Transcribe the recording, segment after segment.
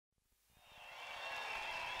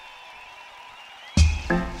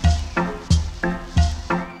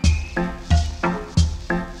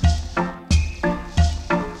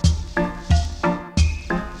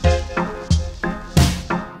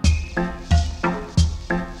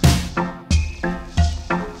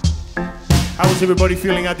How's everybody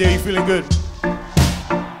feeling out there? You feeling good?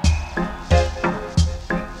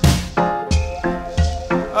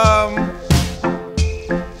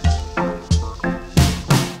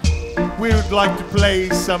 We would like to play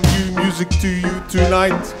some new music to you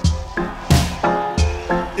tonight.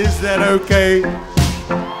 Is that okay?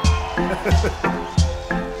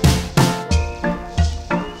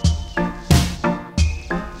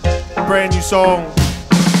 Brand new song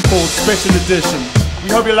called Special Edition. We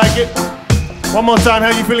hope you like it. One more time,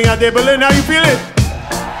 how you feeling out there, Berlin? How you feeling?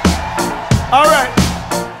 All right.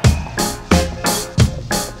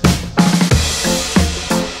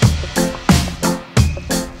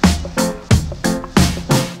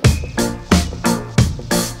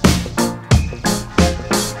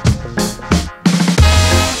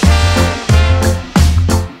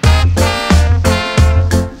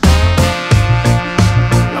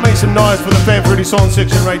 Some noise for the fan Freddy song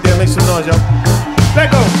section right there. Make some noise, y'all.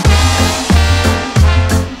 Let go.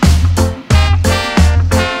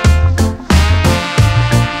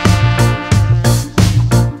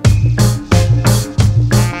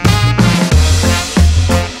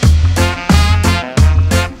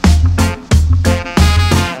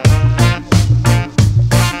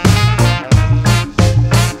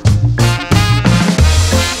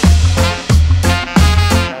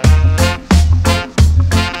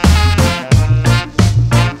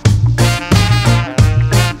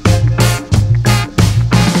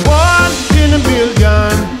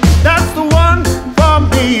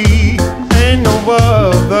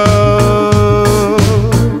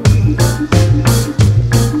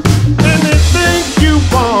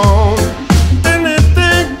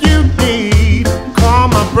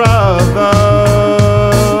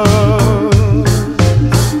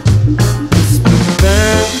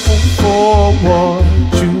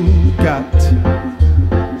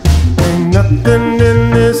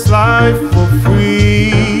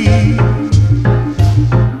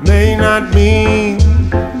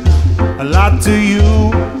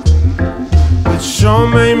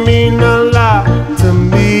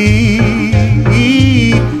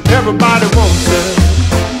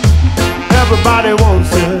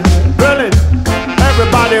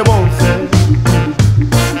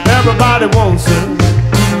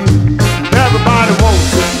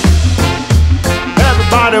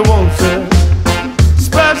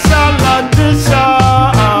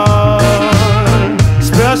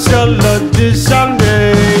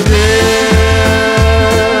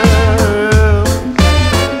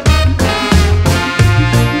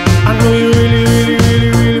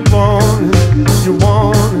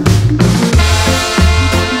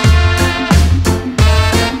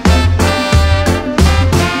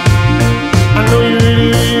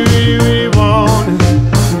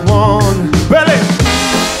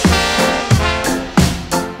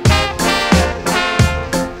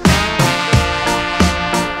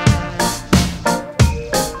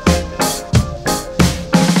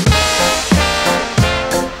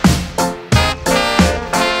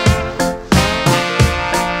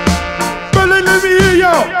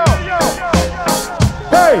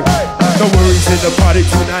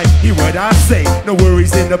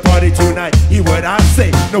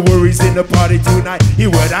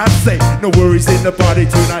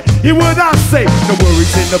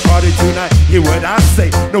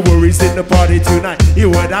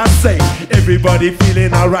 Everybody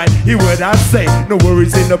feeling alright, hear what I say. No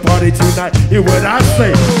worries in the party tonight, hear what I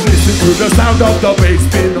say. Listen to the sound of the bass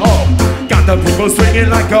spin off. Got the people swinging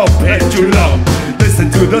like a pendulum.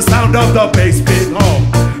 Listen to the sound of the bass spin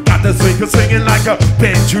off. Got the swingers swinging like a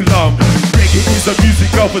pendulum. Reggae is the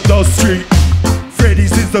music of the street.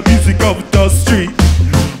 Freddy's is the music of the street.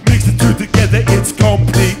 Mix the two together, it's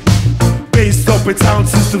complete. Bass up with sound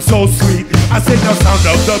system so sweet. I say the sound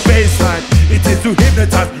of the bass line. It is to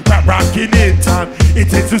hypnotize, rap rocking in time.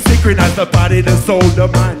 It is to synchronize the body, the soul, the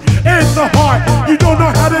mind, and the heart. You don't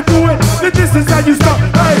know how to do it, then this is how you start.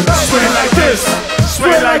 Hey, sway like this,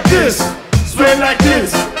 sway like this, sway like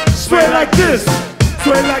this, sway like this,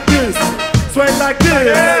 sway like this, sway like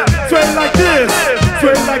this, sway like this,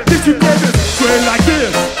 sway like this. You get this, sway like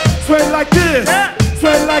this, sway like this,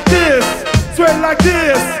 sway like this, sway like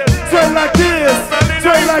this, sway like this,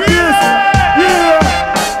 sway like this. Yeah.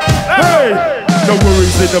 Hey, no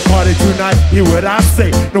worries in the party tonight, hear what I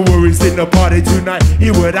say. No worries in the party tonight,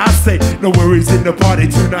 hear what I say. No worries in the party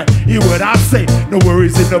tonight, hear what I say. No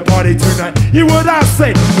worries in the party tonight, hear what I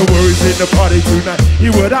say. No worries in the party tonight,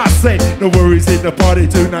 hear what I say. No worries in the party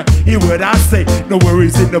tonight, hear what I say. No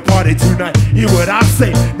worries in the party tonight, hear what I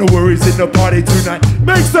say. No worries in the party tonight,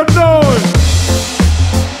 make some noise.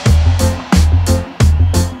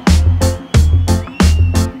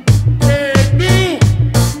 Take me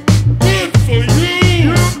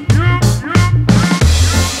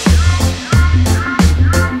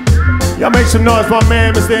some noise for my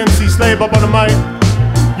man, Mr. MC Slave up on the mic.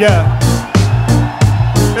 Yeah.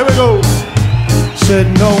 Here we go. Said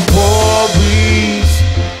no worries,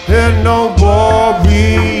 there no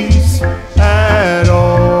worries at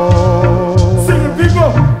all. Sing it,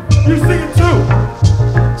 people. You sing it too.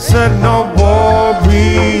 Said no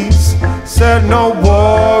worries, said no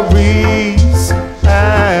worries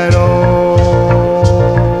at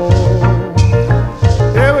all.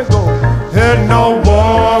 Here we go. Had no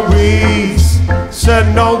worries,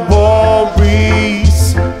 said no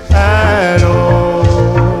worries at all.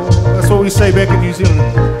 That's what we say back in New Zealand.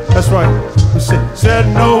 That's right. We said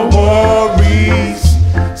no worries,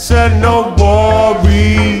 said no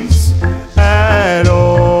worries at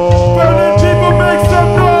all. Berlin people, make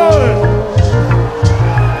some noise.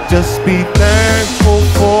 Just be thankful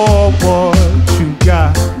for what you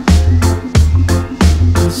got.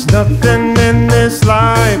 There's nothing in this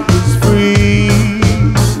life is free.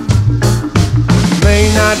 May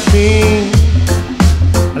not mean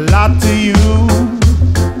a lot to you,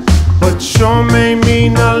 but sure may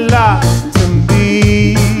mean a lot to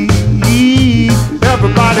me.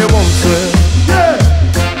 Everybody wants it. Yeah.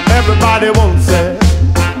 Everybody wants it.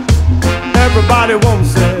 Everybody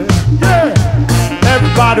wants it. Yeah.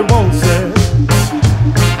 Everybody wants it.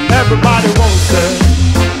 Everybody wants it.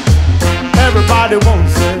 Everybody wants it.